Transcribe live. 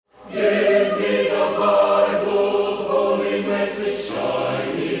Give me the Bible, holy message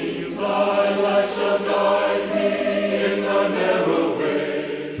shining, thy light shall guide me in the narrow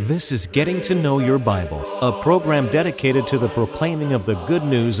way. This is Getting to Know Your Bible, a program dedicated to the proclaiming of the good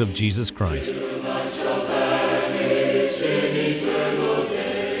news of Jesus Christ.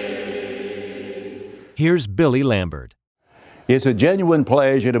 Here's Billy Lambert. It's a genuine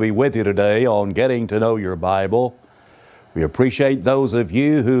pleasure to be with you today on Getting to Know Your Bible. We appreciate those of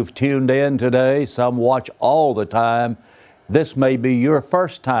you who've tuned in today. Some watch all the time. This may be your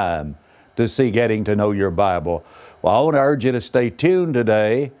first time to see Getting to Know Your Bible. Well, I want to urge you to stay tuned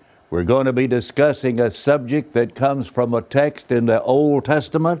today. We're going to be discussing a subject that comes from a text in the Old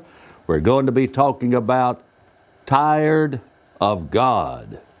Testament. We're going to be talking about tired of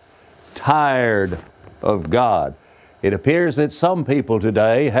God. Tired of God. It appears that some people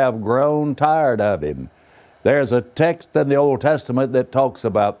today have grown tired of Him. There's a text in the Old Testament that talks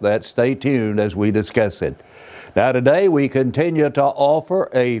about that. Stay tuned as we discuss it. Now today we continue to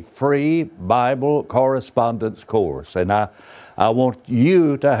offer a free Bible correspondence course, and I want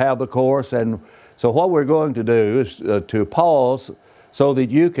you to have the course. And so what we're going to do is to pause so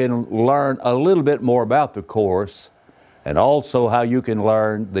that you can learn a little bit more about the course, and also how you can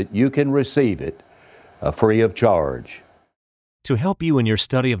learn that you can receive it free of charge. To help you in your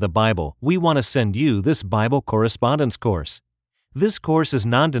study of the Bible, we want to send you this Bible correspondence course. This course is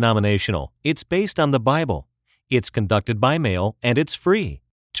non-denominational. It's based on the Bible. It's conducted by mail, and it's free.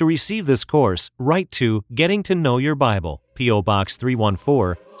 To receive this course, write to Getting to Know Your Bible, P.O. Box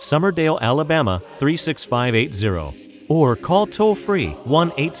 314, Summerdale, Alabama 36580. Or call toll-free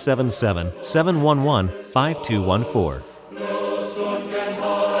 1-877-711-5214. No storm can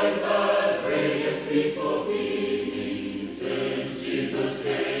hide that radiance peaceful beaming, since Jesus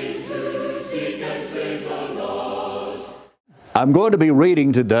came to seek and save the lost. I'm going to be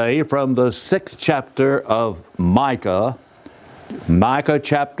reading today from the 6th chapter of Micah, Micah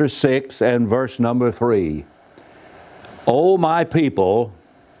chapter 6 and verse number 3. O my people,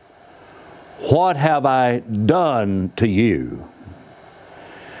 what have I done to you?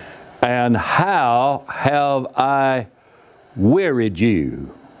 And how have I wearied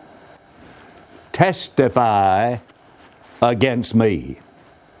you? Testify against me.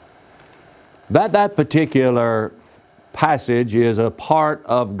 That particular passage is a part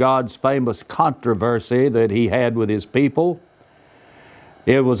of God's famous controversy that He had with His people.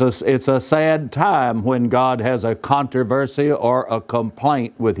 It's a sad time when God has a controversy or a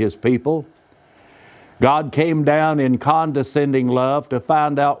complaint with His people. God came down in condescending love to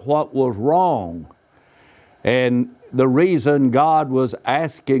find out what was wrong. And the reason God was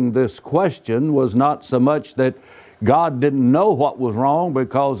asking this question was not so much that God didn't know what was wrong,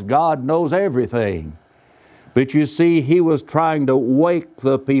 because God knows everything. But you see, He was trying to wake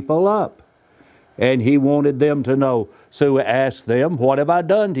the people up, and He wanted them to know. So He asked them, what have I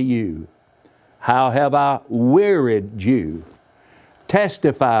done to you? How have I wearied you?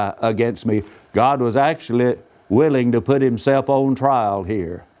 Testify against me. God was actually willing to put Himself on trial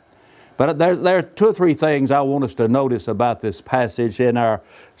here. But there are two or three things I want us to notice about this passage in our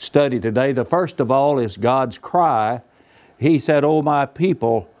study today. The first of all is God's cry. He said, "O my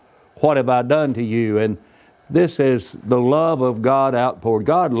people, what have I done to you?" And this is the love of God outpoured.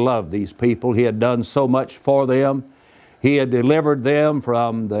 God loved these people. He had done so much for them. He had delivered them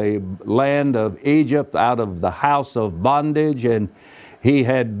from the land of Egypt, out of the house of bondage, and He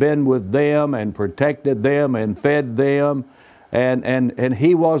had been with them and protected them and fed them, and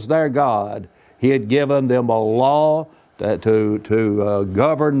He was their God. He had given them a law to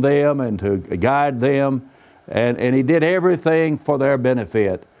govern them and to guide them, and He did everything for their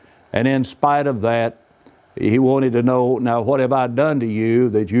benefit. And in spite of that, He wanted to know, now what have I done to you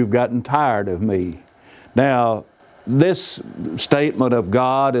that you've gotten tired of me? Now, this statement of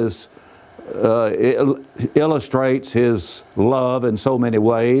God illustrates His love in so many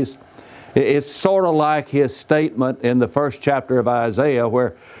ways. It's sort of like His statement in the first chapter of Isaiah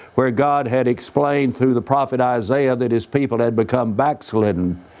where God had explained through the prophet Isaiah that His people had become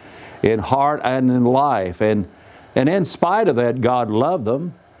backslidden in heart and in life. And in spite of that, God loved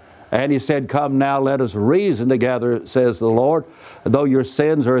them. And He said, "Come now, let us reason together, says the Lord. Though your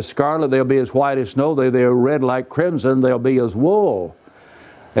sins are as scarlet, they'll be as white as snow. Though they are red like crimson, they'll be as wool."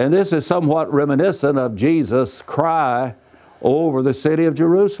 And this is somewhat reminiscent of Jesus' cry over the city of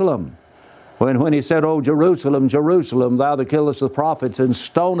Jerusalem. When He said, "O Jerusalem, Jerusalem, thou that killest the prophets and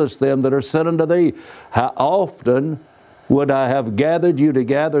stonest them that are sent unto thee, how often would I have gathered you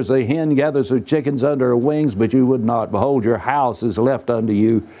together as a hen gathers her chickens under her wings, but you would not. Behold, your house is left unto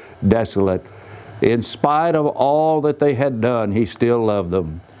you desolate." In spite of all that they had done, He still loved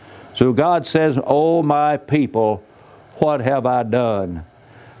them. So God says, "Oh, my people, what have I done?"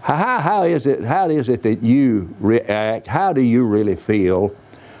 How is it that you react? How do you really feel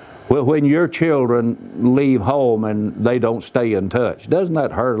when your children leave home and they don't stay in touch? Doesn't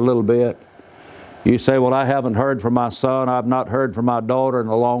that hurt a little bit? You say, "Well, I haven't heard from my son. I've not heard from my daughter in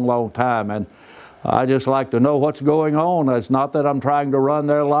a long, long time. And I just like to know what's going on." It's not that I'm trying to run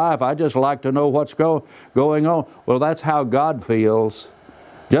their life. I just like to know what's going on. Well, that's how God feels.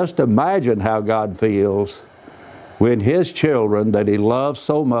 Just imagine how God feels when His children that He loves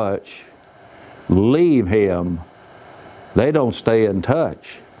so much leave Him. They don't stay in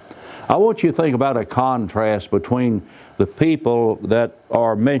touch. I want you to think about a contrast between the people that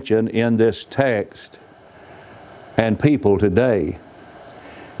are mentioned in this text and people today.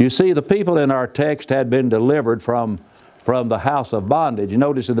 You see, the people in our text had been delivered from the house of bondage. You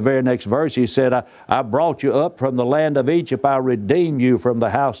notice in the very next verse He said, I brought you up from the land of Egypt. I redeemed you from the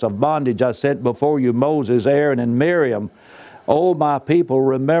house of bondage. I sent before you Moses, Aaron, and Miriam. Oh, my people,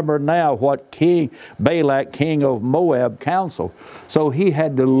 remember now what King Balak, king of Moab, counseled. So He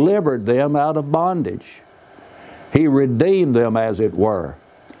had delivered them out of bondage. He redeemed them, as it were.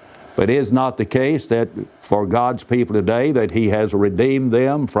 But it is not the case that for God's people today that He has redeemed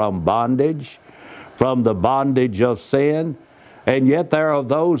them from bondage, from the bondage of sin. And yet there are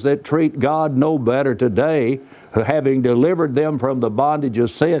those that treat God no better today, having delivered them from the bondage of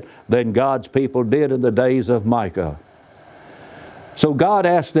sin, than God's people did in the days of Micah. So God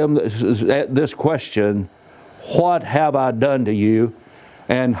asked them this question, "What have I done to you?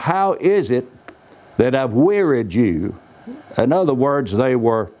 And how is it that I've wearied you?" In other words, they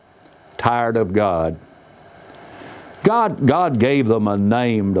were tired of God. God gave them a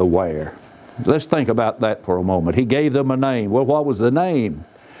name to wear. Let's think about that for a moment. He gave them a name. Well, what was the name?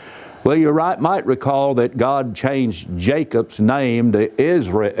 Well, you might recall that God changed Jacob's name to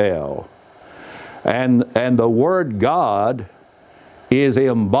Israel. And the word God is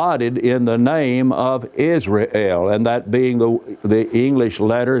embodied in the name of Israel, and that being the English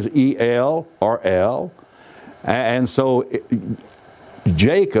letters E-L or L. And so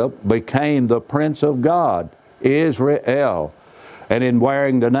Jacob became the Prince of God, Israel. And in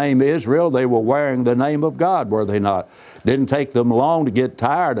wearing the name Israel, they were wearing the name of God, were they not? Didn't take them long to get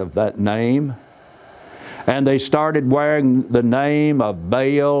tired of that name. And they started wearing the name of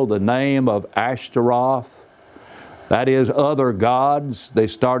Baal, the name of Ashtaroth. That is, other gods. They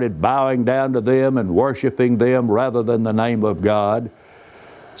started bowing down to them and worshiping them rather than the name of God.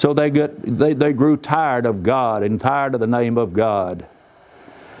 So they grew tired of God and tired of the name of God.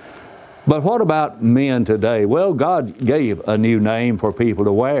 But what about men today? Well, God gave a new name for people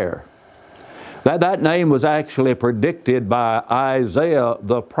to wear. That name was actually predicted by Isaiah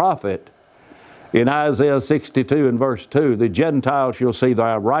the prophet. In Isaiah 62 and verse 2, "The Gentiles shall see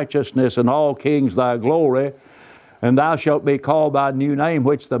thy righteousness, and all kings thy glory. And thou shalt be called by a new name,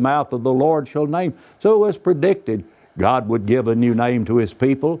 which the mouth of the Lord shall name." So it was predicted God would give a new name to His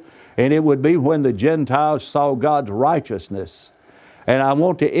people, and it would be when the Gentiles saw God's righteousness. And I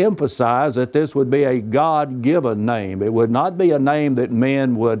want to emphasize that this would be a God-given name. It would not be a name that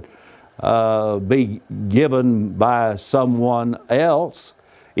men would be given by someone else.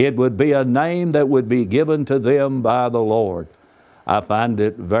 It would be a name that would be given to them by the Lord. I find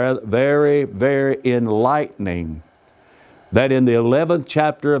it very, very, very enlightening that in the 11th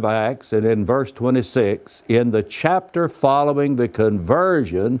chapter of Acts and in verse 26, in the chapter following the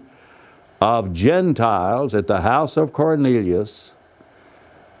conversion of Gentiles at the house of Cornelius,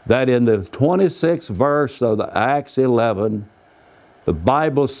 that in the 26th verse of the Acts 11, the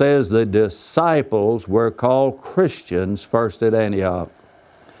Bible says the disciples were called Christians first at Antioch.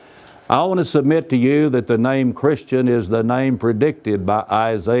 I want to submit to you that the name Christian is the name predicted by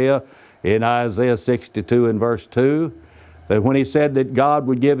Isaiah in Isaiah 62 and verse 2, that when he said that God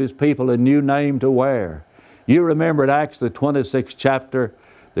would give His people a new name to wear. You remember in Acts the 26th chapter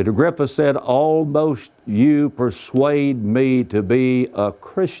that Agrippa said, "Almost you persuade me to be a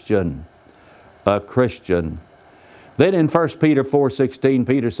Christian." A Christian. Then in 1 Peter 4:16,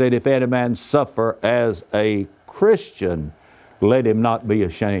 Peter said, "If any man suffer as a Christian, let him not be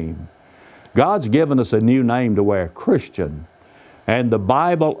ashamed." God's given us a new name to wear, Christian. And the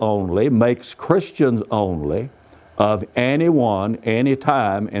Bible only makes Christians only of anyone,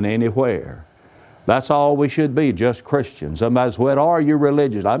 anytime, and anywhere. That's all we should be, just Christians. Somebody says, "What are you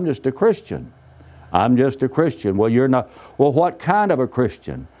religious?" "I'm just a Christian." "I'm just a Christian." "Well, you're not." "Well, what kind of a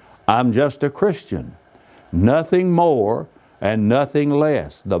Christian?" "I'm just a Christian." Nothing more and nothing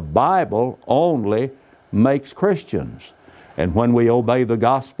less. The Bible only makes Christians. And when we obey the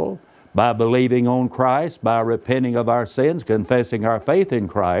gospel, by believing on Christ, by repenting of our sins, confessing our faith in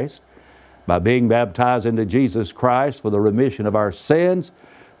Christ, By being baptized into Jesus Christ for the remission of our sins,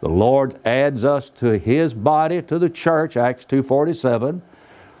 the Lord adds us to His body, to the church, Acts 2:47.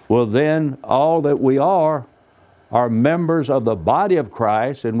 Well, then all that we are members of the body of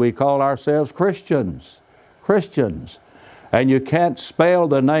Christ, and we call ourselves Christians. Christians. And you can't spell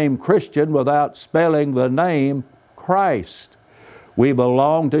the name Christian without spelling the name Christ. We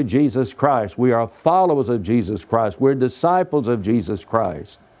belong to Jesus Christ. We are followers of Jesus Christ. We're disciples of Jesus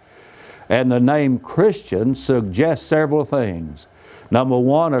Christ. And the name Christian suggests several things. Number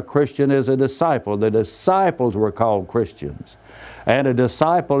one, a Christian is a disciple. The disciples were called Christians. And a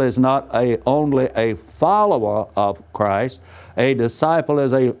disciple is not only a follower of Christ, a disciple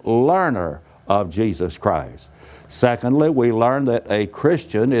is a learner of Jesus Christ. Secondly, we learn that a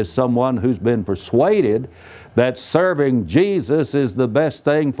Christian is someone who's been persuaded that serving Jesus is the best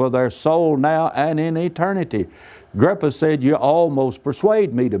thing for their soul now and in eternity. Agrippa said, "You almost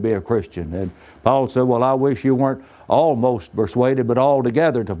persuade me to be a Christian." And Paul said, "Well, I wish you weren't almost persuaded, but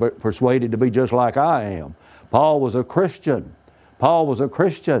altogether persuaded to be just like I am." Paul was a Christian. Paul was a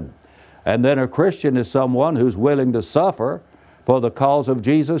Christian. And then a Christian is someone who's willing to suffer for the cause of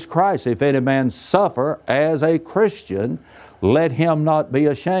Jesus Christ. If any man suffer as a Christian, let him not be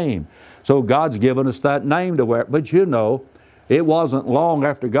ashamed. So God's given us that name to wear. But you know, it wasn't long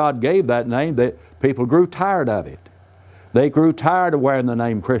after God gave that name that people grew tired of it. They grew tired of wearing the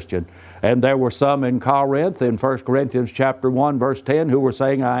name Christian. And there were some in Corinth, in 1 Corinthians chapter 1, verse 10, who were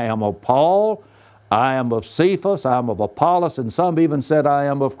saying, "I am of Paul, I am of Cephas, I am of Apollos," and some even said, "I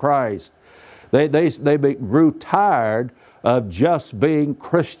am of Christ." They grew tired of just being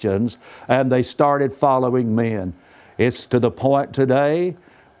Christians, and they started following men. It's to the point today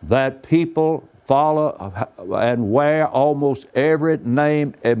that people follow and wear almost every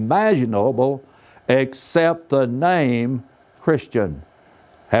name imaginable except the name Christian.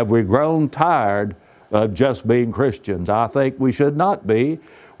 Have we grown tired of just being Christians? I think we should not be.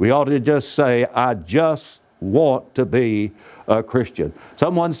 We ought to just say, "I just want to be a Christian."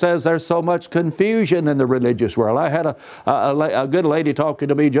 Someone says there's so much confusion in the religious world. I had a good lady talking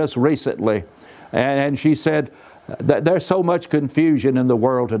to me just recently, and she said, "There's so much confusion in the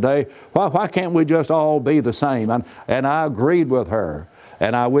world today. Why can't we just all be the same?" And I agreed with her.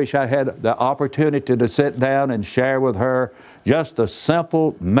 And I wish I had the opportunity to sit down and share with her just a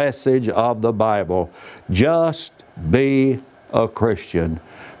simple message of the Bible. Just be a Christian.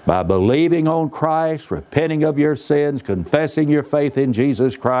 By believing on Christ, repenting of your sins, confessing your faith in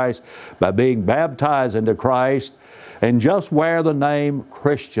Jesus Christ, by being baptized into Christ, and just wear the name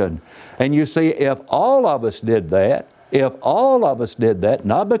Christian. And you see, if all of us did that,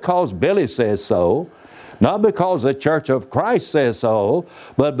 not because Billy says so, not because the Church of Christ says so,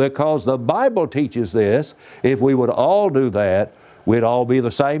 but because the Bible teaches this, if we would all do that, we'd all be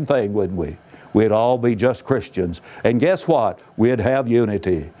the same thing, wouldn't we? We'd all be just Christians. And guess what? We'd have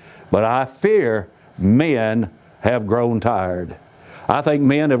unity. But I fear men have grown tired. I think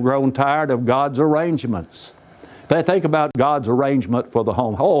men have grown tired of God's arrangements. They think about God's arrangement for the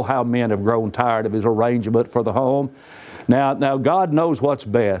home. Oh, how men have grown tired of His arrangement for the home. Now God knows what's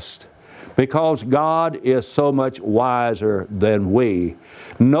best, because God is so much wiser than we.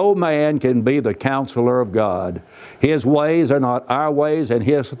 No man can be the counselor of God. His ways are not our ways, and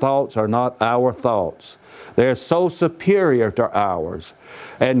His thoughts are not our thoughts. They're so superior to ours.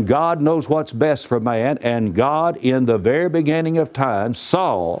 And God knows what's best for man, and God, in the very beginning of time,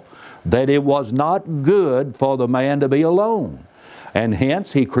 saw that it was not good for the man to be alone. And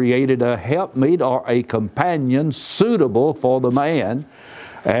hence He created a helpmeet or a companion suitable for the man.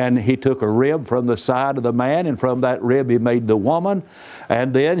 And He took a rib from the side of the man, and from that rib He made the woman.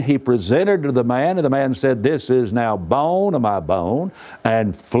 And then He presented to the man, and the man said, "This is now bone of my bone,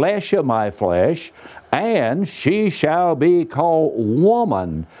 and flesh of my flesh, and she shall be called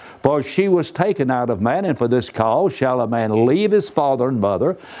woman, for she was taken out of man, and for this cause shall a man leave his father and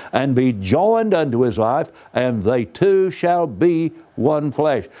mother, and be joined unto his wife, and they two shall be one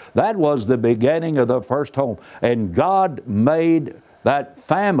flesh." That was the beginning of the first home. And God made that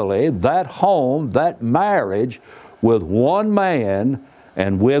family, that home, that marriage with one man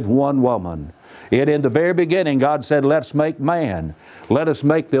and with one woman. Yet in the very beginning, God said, "Let's make man. Let us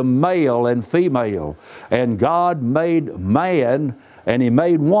make them male and female." And God made man and He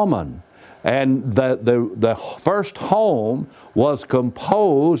made woman. And the first home was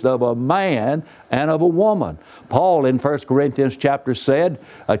composed of a man and of a woman. Paul in 1 Corinthians chapter 7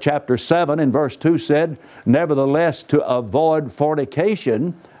 in verse 2 said, "Nevertheless, to avoid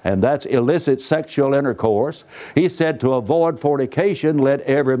fornication, and that's illicit sexual intercourse. He said to avoid fornication, let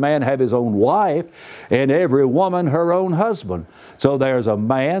every man have his own wife, and every woman her own husband. So there's a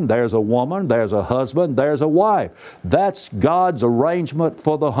man, there's a woman, there's a husband, there's a wife. That's God's arrangement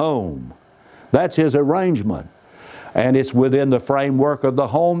for the home. That's His arrangement. And it's within the framework of the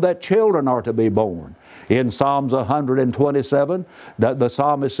home that children are to be born. In Psalms 127, the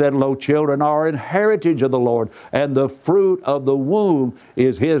psalmist said, lo, children are an heritage of the Lord, and the fruit of the womb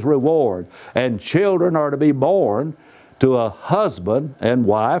is His reward. And children are to be born to a husband and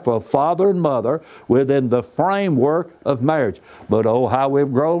wife, a father and mother, within the framework of marriage. But oh, how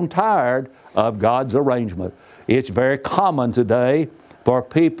we've grown tired of God's arrangement. It's very common today for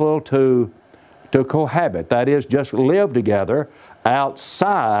people to cohabit, that is, just live together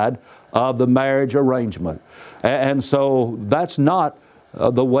outside of the marriage arrangement. And so that's not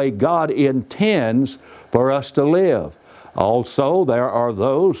the way God intends for us to live. Also, there are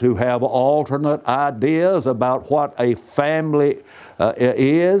those who have alternate ideas about what a family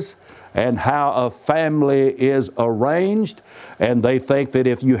is and how a family is arranged. And they think that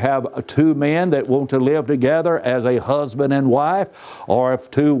if you have two men that want to live together as a husband and wife, or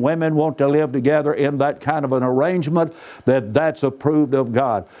if two women want to live together in that kind of an arrangement, that that's approved of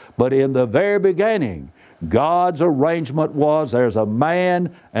God. But in the very beginning, God's arrangement was there's a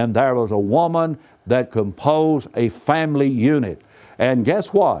man and there was a woman that compose a family unit. And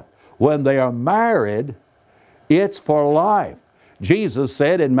guess what? When they are married, it's for life. Jesus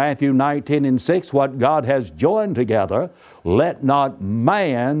said in Matthew 19:6, what God has joined together, let not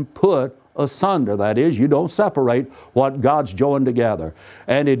man put asunder. That is, you don't separate what God's joined together.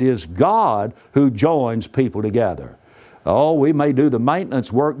 And it is God who joins people together. Oh, we may do the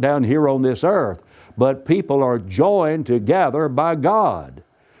maintenance work down here on this earth, but people are joined together by God.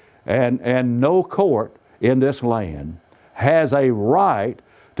 And no court in this land has a right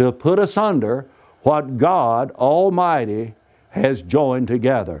to put asunder what God Almighty has joined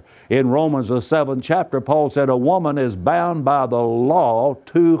together. In Romans the 7th chapter, Paul said, a woman is bound by the law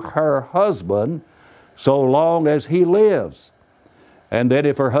to her husband so long as he lives. And that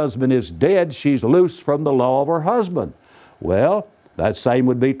if her husband is dead, she's loose from the law of her husband. Well, that same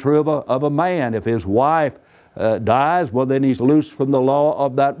would be true of a man. If his wife dies, well, then he's loose from the law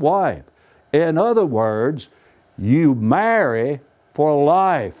of that wife. In other words, you marry for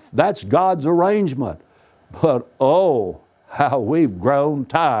life. That's God's arrangement. But oh, how we've grown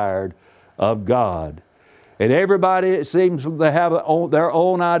tired of God. And everybody seems to have their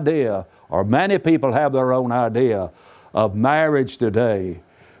own idea, or many people have their own idea of marriage today.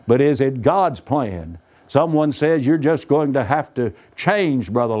 But is it God's plan? Someone says you're just going to have to change,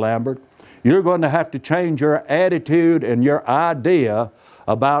 Brother Lambert. You're going to have to change your attitude and your idea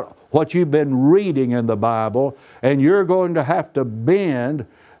about what you've been reading in the Bible, and you're going to have to bend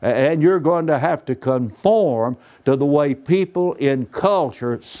and you're going to have to conform to the way people in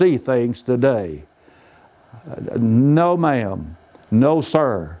culture see things today. No, ma'am. No,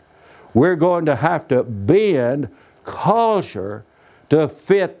 sir. We're going to have to bend culture to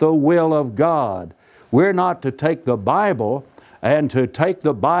fit the will of God. We're not to take the Bible and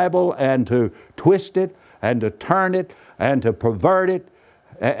to twist it and to turn it and to pervert it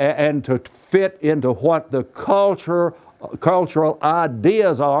and to fit into what the cultural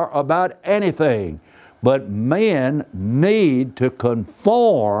ideas are about anything. But men need to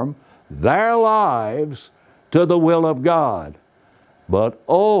conform their lives to the will of God. But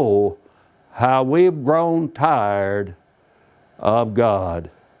oh, how we've grown tired of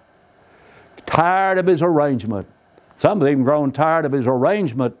God. Tired of His arrangement. Some have even grown tired of His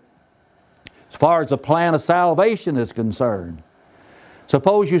arrangement as far as the plan of salvation is concerned.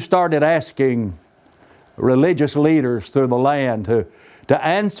 Suppose you started asking religious leaders through the land to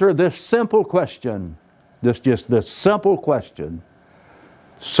answer this simple question, just this simple question.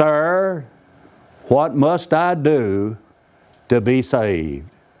 Sir, what must I do to be saved?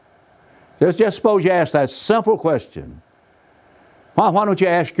 Just suppose you ask that simple question. Why don't you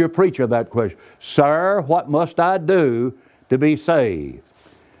ask your preacher that question? Sir, what must I do to be saved?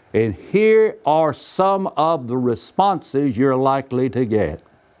 And here are some of the responses you're likely to get.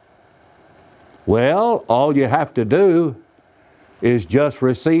 Well, all you have to do is just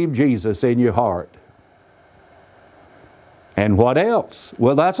receive Jesus in your heart. And what else?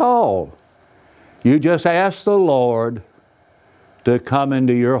 Well, that's all. You just ask the Lord to come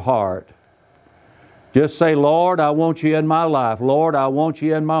into your heart. Just say, Lord, I want you in my life. Lord, I want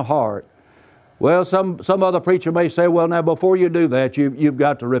you in my heart. Well, some other preacher may say, well, now before you do that, you've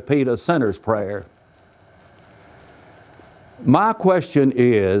got to repeat a sinner's prayer. My question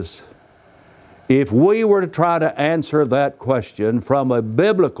is If we were to try to answer that question from a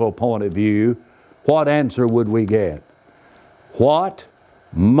biblical point of view, what answer would we get? What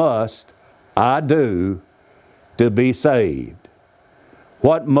must I do to be saved?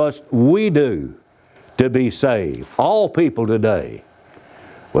 What must we do to be saved? All people today.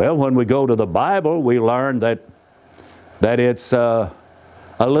 Well, when we go to the Bible, we learn that it's a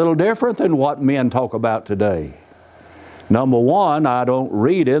little different than what men talk about today. Number one, I don't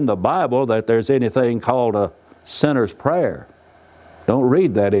read in the Bible that there's anything called a sinner's prayer. Don't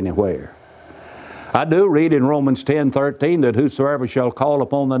read that anywhere. I do read in Romans 10:13 that whosoever shall call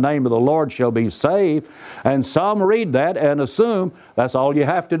upon the name of the Lord shall be saved. And some read that and assume that's all you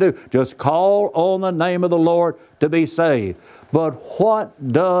have to do. Just call on the name of the Lord to be saved. But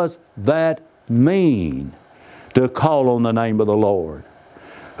what does that mean, to call on the name of the Lord?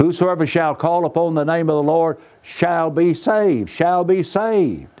 Whosoever shall call upon the name of the Lord shall be saved, shall be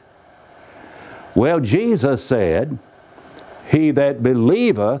saved. Well, Jesus said, he that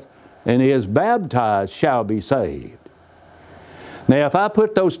believeth and is baptized shall be saved. Now, if I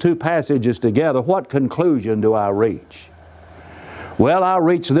put those two passages together, what conclusion do I reach? Well, I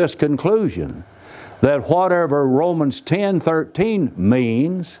reach this conclusion, that whatever Romans 10:13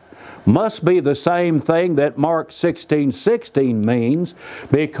 means must be the same thing that Mark 16:16 means,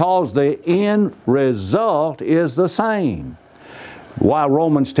 because the end result is the same. Why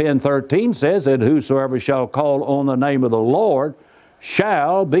Romans 10:13 says that whosoever shall call on the name of the Lord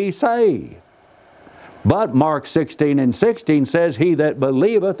shall be saved. But Mark 16:16 says, he that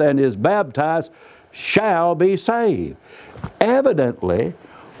believeth and is baptized shall be saved. Evidently,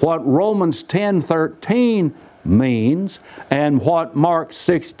 what Romans 10:13 means and what Mark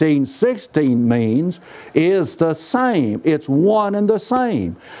 16:16 means is the same. It's one and the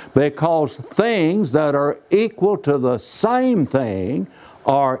same, because things that are equal to the same thing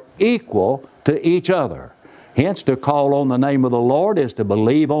are equal to each other. Hence, to call on the name of the Lord is to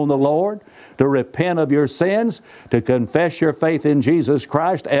believe on the Lord, to repent of your sins, to confess your faith in Jesus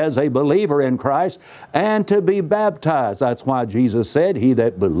Christ as a believer in Christ, and to be baptized. That's why Jesus said, he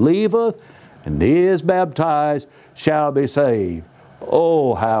that believeth and is baptized shall be saved.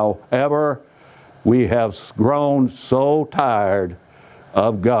 Oh, however, we have grown so tired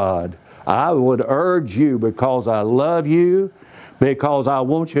of God. I would urge you, because I love you, because I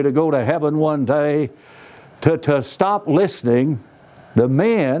want you to go to heaven one day, to stop listening to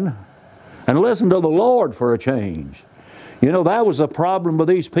men and listen to the Lord for a change. You know, that was a problem with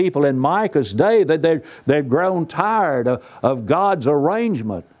these people in Micah's day, that they'd grown tired of God's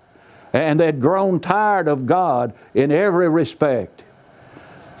arrangement. And they'd grown tired of God in every respect.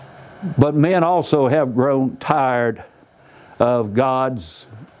 But men also have grown tired of God's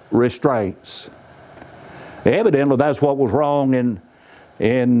restraints. Evidently, that's what was wrong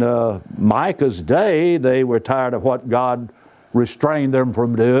in Micah's day. They were tired of what God restrained them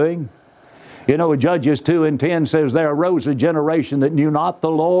from doing. You know, Judges 2:10 says, there arose a generation that knew not the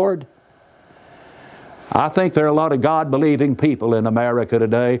Lord. I think there are a lot of God-believing people in America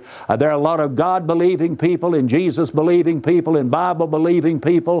today. There are a lot of God-believing people and Jesus-believing people and Bible-believing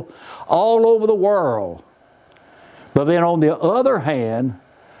people all over the world. But then on the other hand,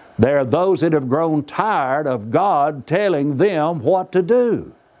 there are those that have grown tired of God telling them what to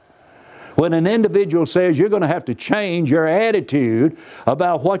do. When an individual says you're going to have to change your attitude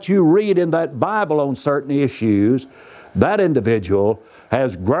about what you read in that Bible on certain issues, that individual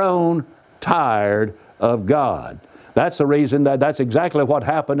has grown tired of God. That's the reason that's exactly what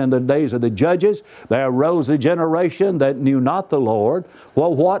happened in the days of the judges. There arose a generation that knew not the Lord.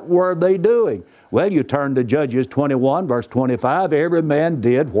 Well, what were they doing? Well, you turn to Judges 21, verse 25. Every man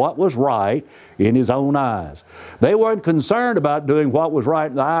did what was right in his own eyes. They weren't concerned about doing what was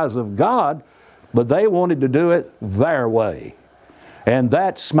right in the eyes of God, but they wanted to do it their way. And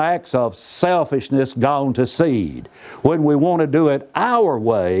that smacks of selfishness gone to seed, when we want to do it our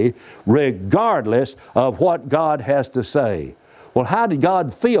way regardless of what God has to say. Well, how did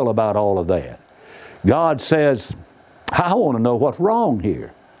God feel about all of that? God says, I want to know what's wrong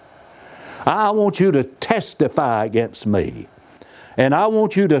here. I want you to testify against me. And I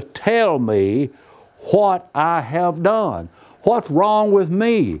want you to tell me what I have done. What's wrong with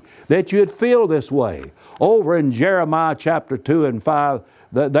me that you'd feel this way? Over in Jeremiah chapter 2 and 5,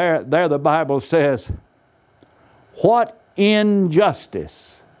 there the Bible says, what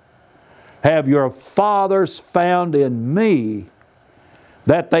injustice have your fathers found in me,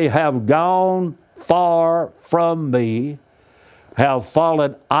 that they have gone far from me, have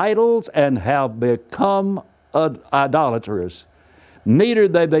followed idols, and have become idolaters? Neither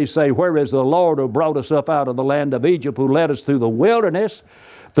did they say, where is the Lord who brought us up out of the land of Egypt, who led us through the wilderness?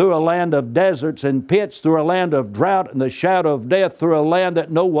 through a land of deserts and pits, through a land of drought and the shadow of death, through a land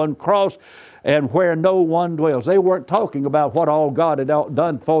that no one crossed and where no one dwells. They weren't talking about what all God had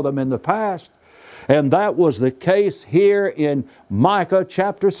done for them in the past. And that was the case here in Micah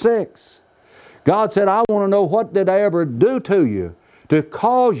chapter 6. God said, I want to know, what did I ever do to you to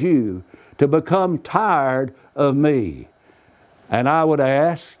cause you to become tired of me? And I would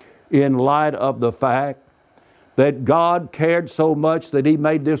ask, in light of the fact that God cared so much that He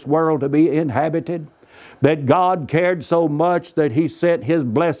made this world to be inhabited, that God cared so much that He sent His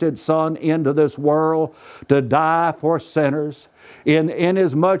blessed Son into this world to die for sinners,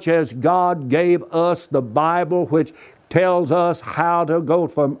 inasmuch as God gave us the Bible, which tells us how to go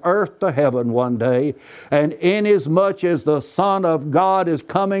from earth to heaven one day, and inasmuch as the Son of God is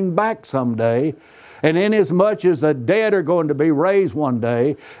coming back someday, and inasmuch as the dead are going to be raised one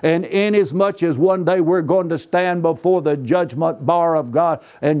day, and inasmuch as one day we're going to stand before the judgment bar of God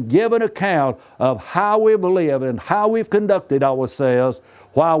and give an account of how we've lived and how we've conducted ourselves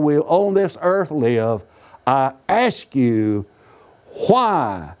while we on this earth live, I ask you,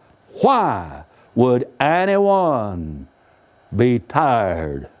 why would anyone be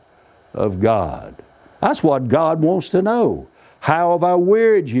tired of God? That's what God wants to know. How have I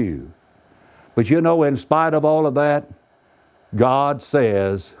wearied you? But you know, in spite of all of that, God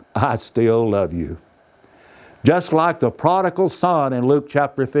says, I still love you. Just like the prodigal son in Luke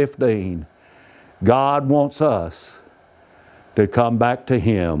chapter 15, God wants us to come back to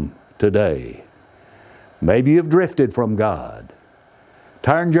Him today. Maybe you've drifted from God,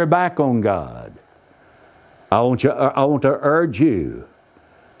 turned your back on God. I want to urge you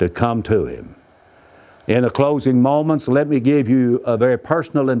to come to Him. In the closing moments, let me give you a very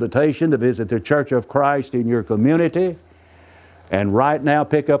personal invitation to visit the Church of Christ in your community. And right now,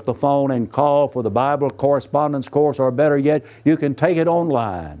 pick up the phone and call for the Bible correspondence course, or better yet, you can take it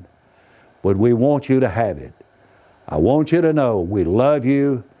online. But we want you to have it. I want you to know we love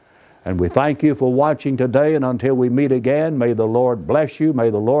you, and we thank you for watching today. And until we meet again, may the Lord bless you, may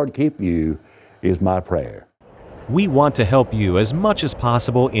the Lord keep you, is my prayer. We want to help you as much as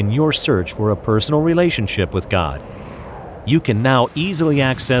possible in your search for a personal relationship with God. You can now easily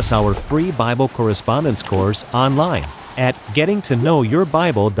access our free Bible correspondence course online at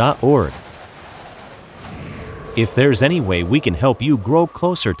gettingtoknowyourbible.org. If there's any way we can help you grow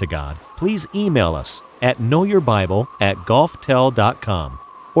closer to God, please email us at knowyourbible@golftel.com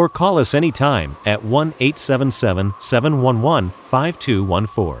or call us anytime at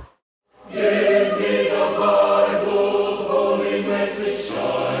 1-877-711-5214.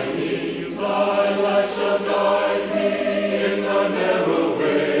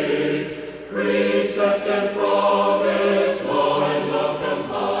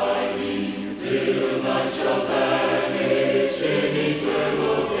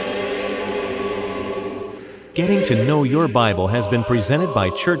 Getting to Know Your Bible has been presented by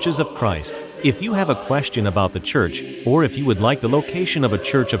Churches of Christ. If you have a question about the church, or if you would like the location of a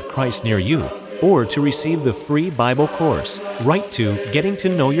Church of Christ near you, or to receive the free Bible course, write to Getting to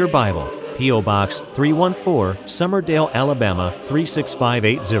Know Your Bible, P.O. Box 314, Summerdale, Alabama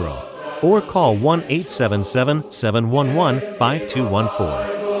 36580, or call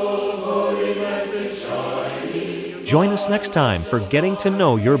 1-877-711-5214. Join us next time for Getting to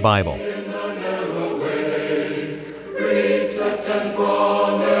Know Your Bible.